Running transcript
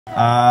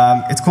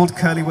It's called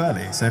Curly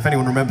Wurly, so if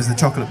anyone remembers the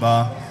chocolate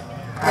bar,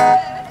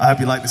 I hope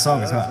you like the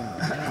song as well.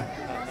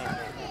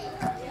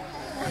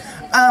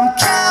 I'm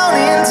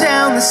counting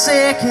down the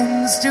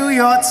seconds till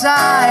your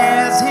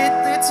tires hit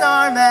the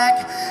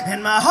tarmac,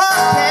 and my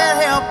heart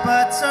can't help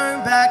but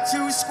turn back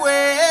to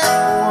square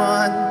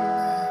one.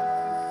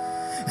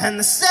 And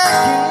the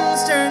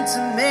seconds turn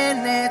to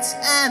minutes,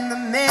 and the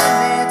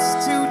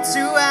minutes to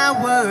 2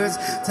 hours.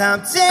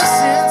 Time ticks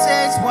and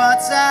takes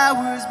what's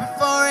ours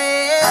before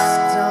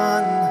it's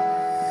done.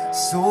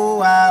 So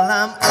while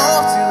I'm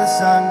off to the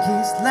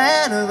sun-kissed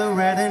land of the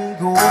red and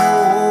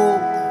gold,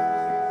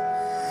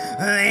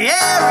 the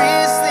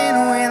air is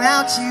thin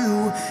without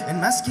you,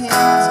 and my skin's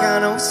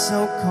gone oh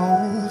so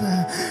cold.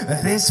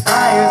 This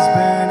fire's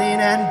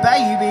burning, and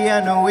baby,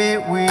 I know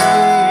it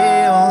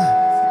will.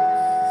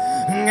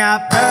 I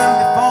burned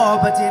before,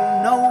 but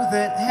didn't know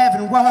that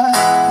heaven was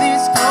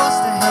this close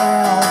to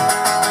hell.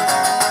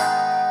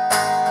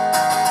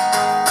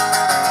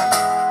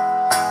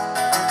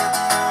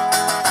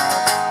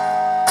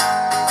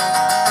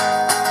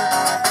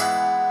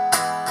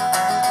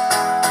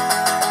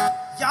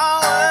 Your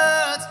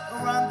words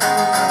run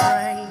through my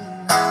brain.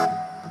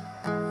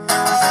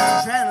 This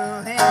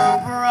adrenaline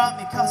you brought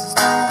me courses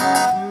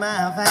through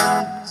my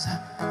veins.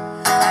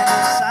 And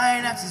the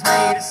synapses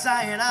made of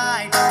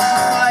cyanide.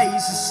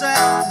 Place is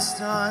set to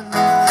stun, and I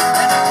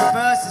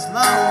traverse this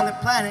lonely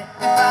planet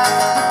if I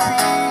could be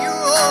your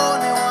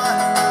only one.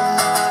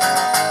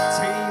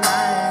 3 -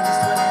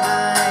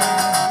 29.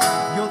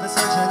 You're the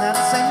sunshine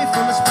that'll save me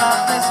from a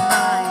spotless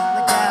mind.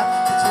 The gap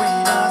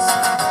between us,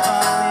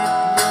 falling,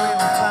 you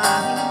will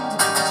find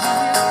that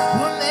you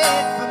were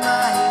made for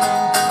mine.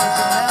 And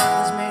your mouth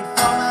was made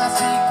for my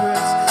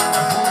secrets.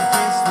 I won't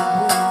kiss the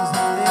wounds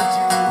that lived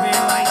you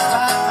in. Like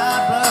spot my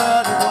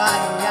blood with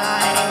white.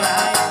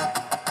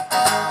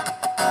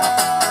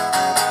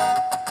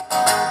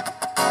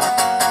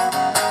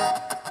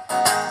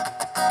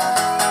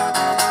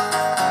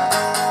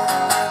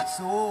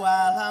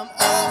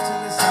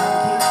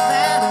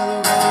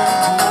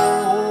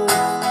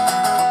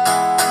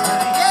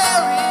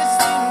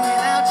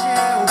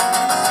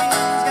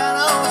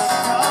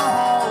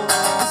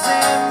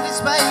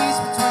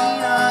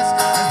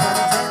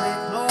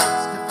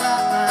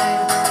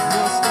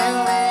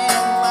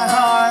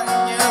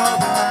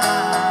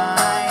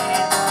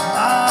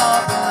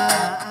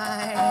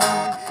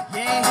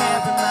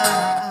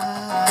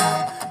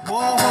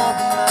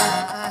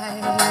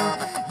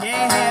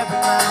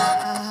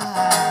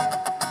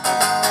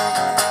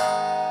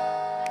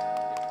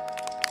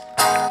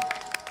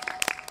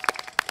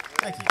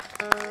 Thank you.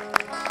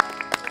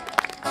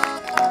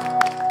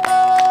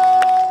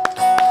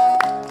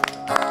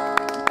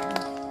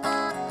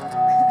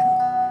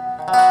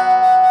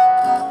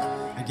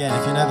 Again,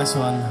 if you know this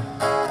one,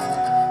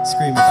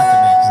 scream it back at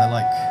me, because I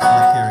like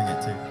hearing it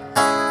too.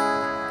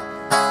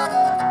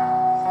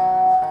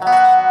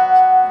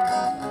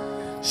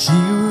 She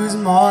was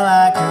more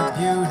like a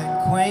beauty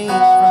queen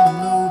from the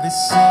movie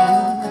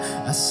scene.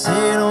 I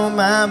said, oh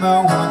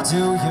mama, what do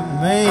you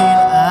mean?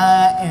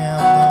 I am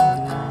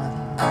the one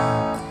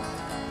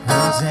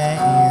who's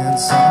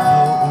dancing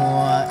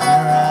floating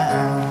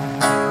around.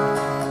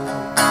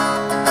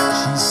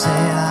 She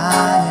said, I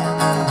am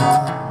the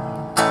one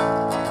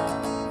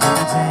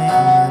who's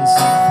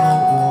dancing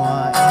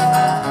floating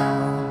around.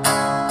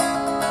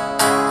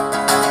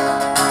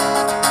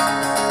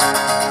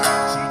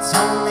 She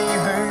told me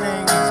her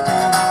name is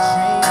Billie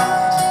Jean.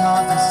 She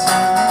called the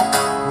sun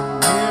with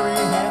Mary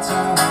hands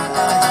on her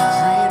eyes and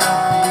dreamed of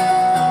being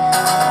the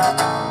one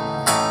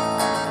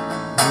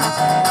who's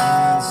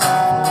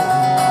dancing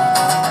floating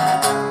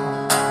around.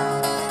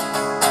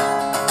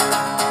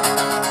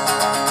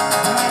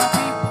 When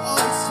people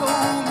always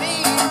told me,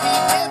 be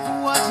careful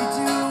what you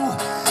do.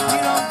 You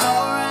don't go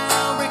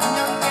around breaking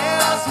young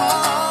girls'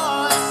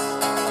 hearts.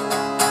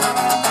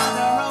 My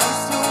mother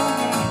always told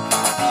me,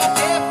 be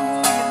careful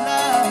who you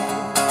love,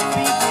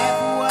 be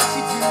careful what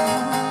you do.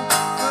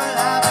 For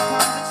life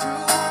becomes the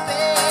truth,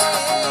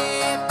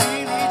 babe.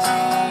 Billie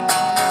Jean,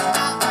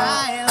 not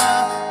my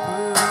love.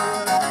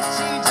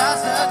 She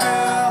just a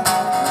girl who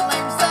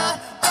claims that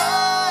I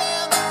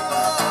am the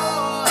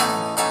one,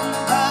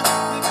 but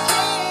the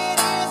kid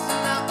is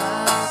not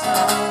my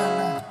son.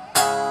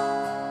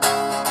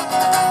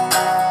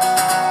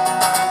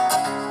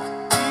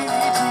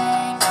 Billie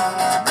Jean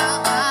is not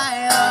my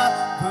love.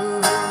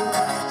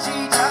 She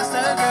just a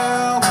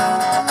girl who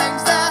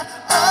claims that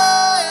I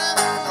am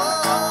the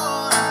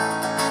one,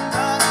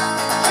 but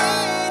the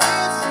kid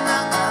is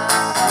not my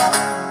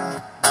son.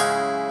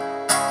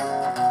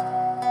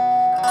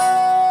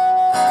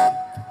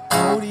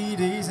 40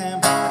 days and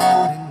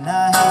 40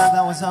 nights,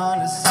 that was on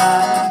the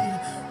side.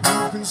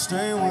 Who can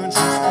stay when she's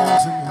on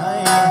to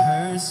man?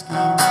 Her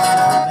scheme to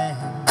land.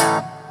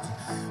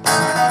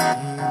 She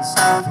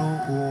can't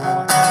float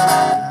around.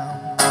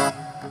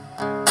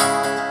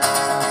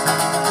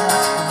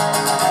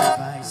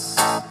 Advice,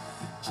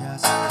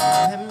 just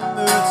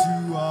remember to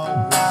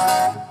always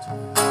think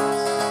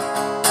twice.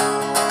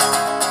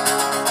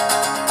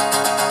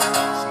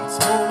 She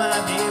told my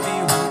baby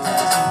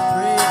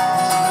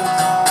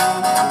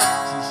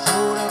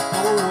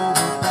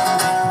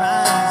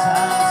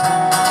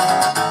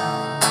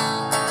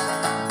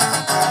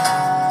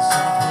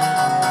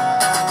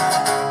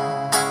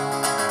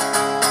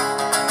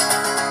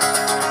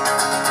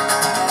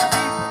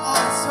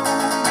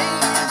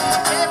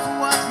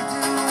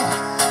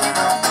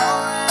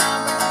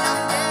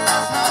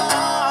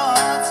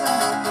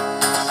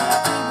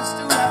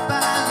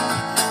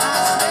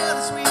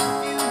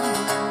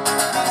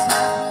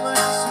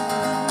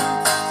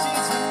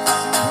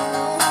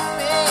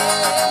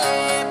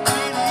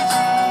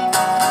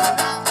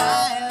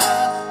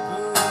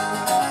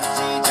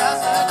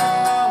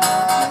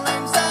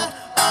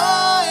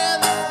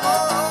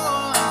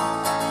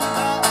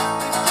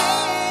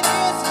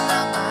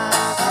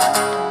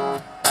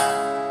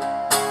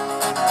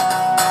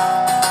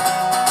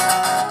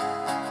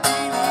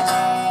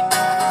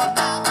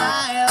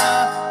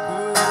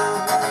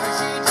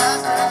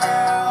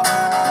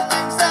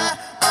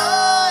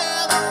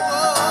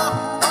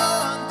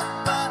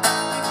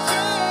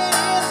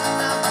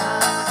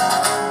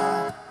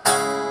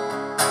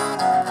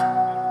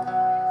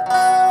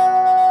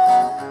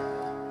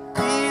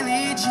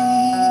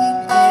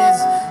Jean is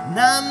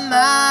not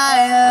my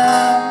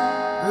love.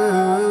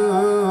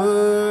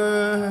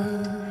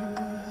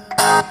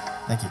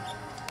 Thank you.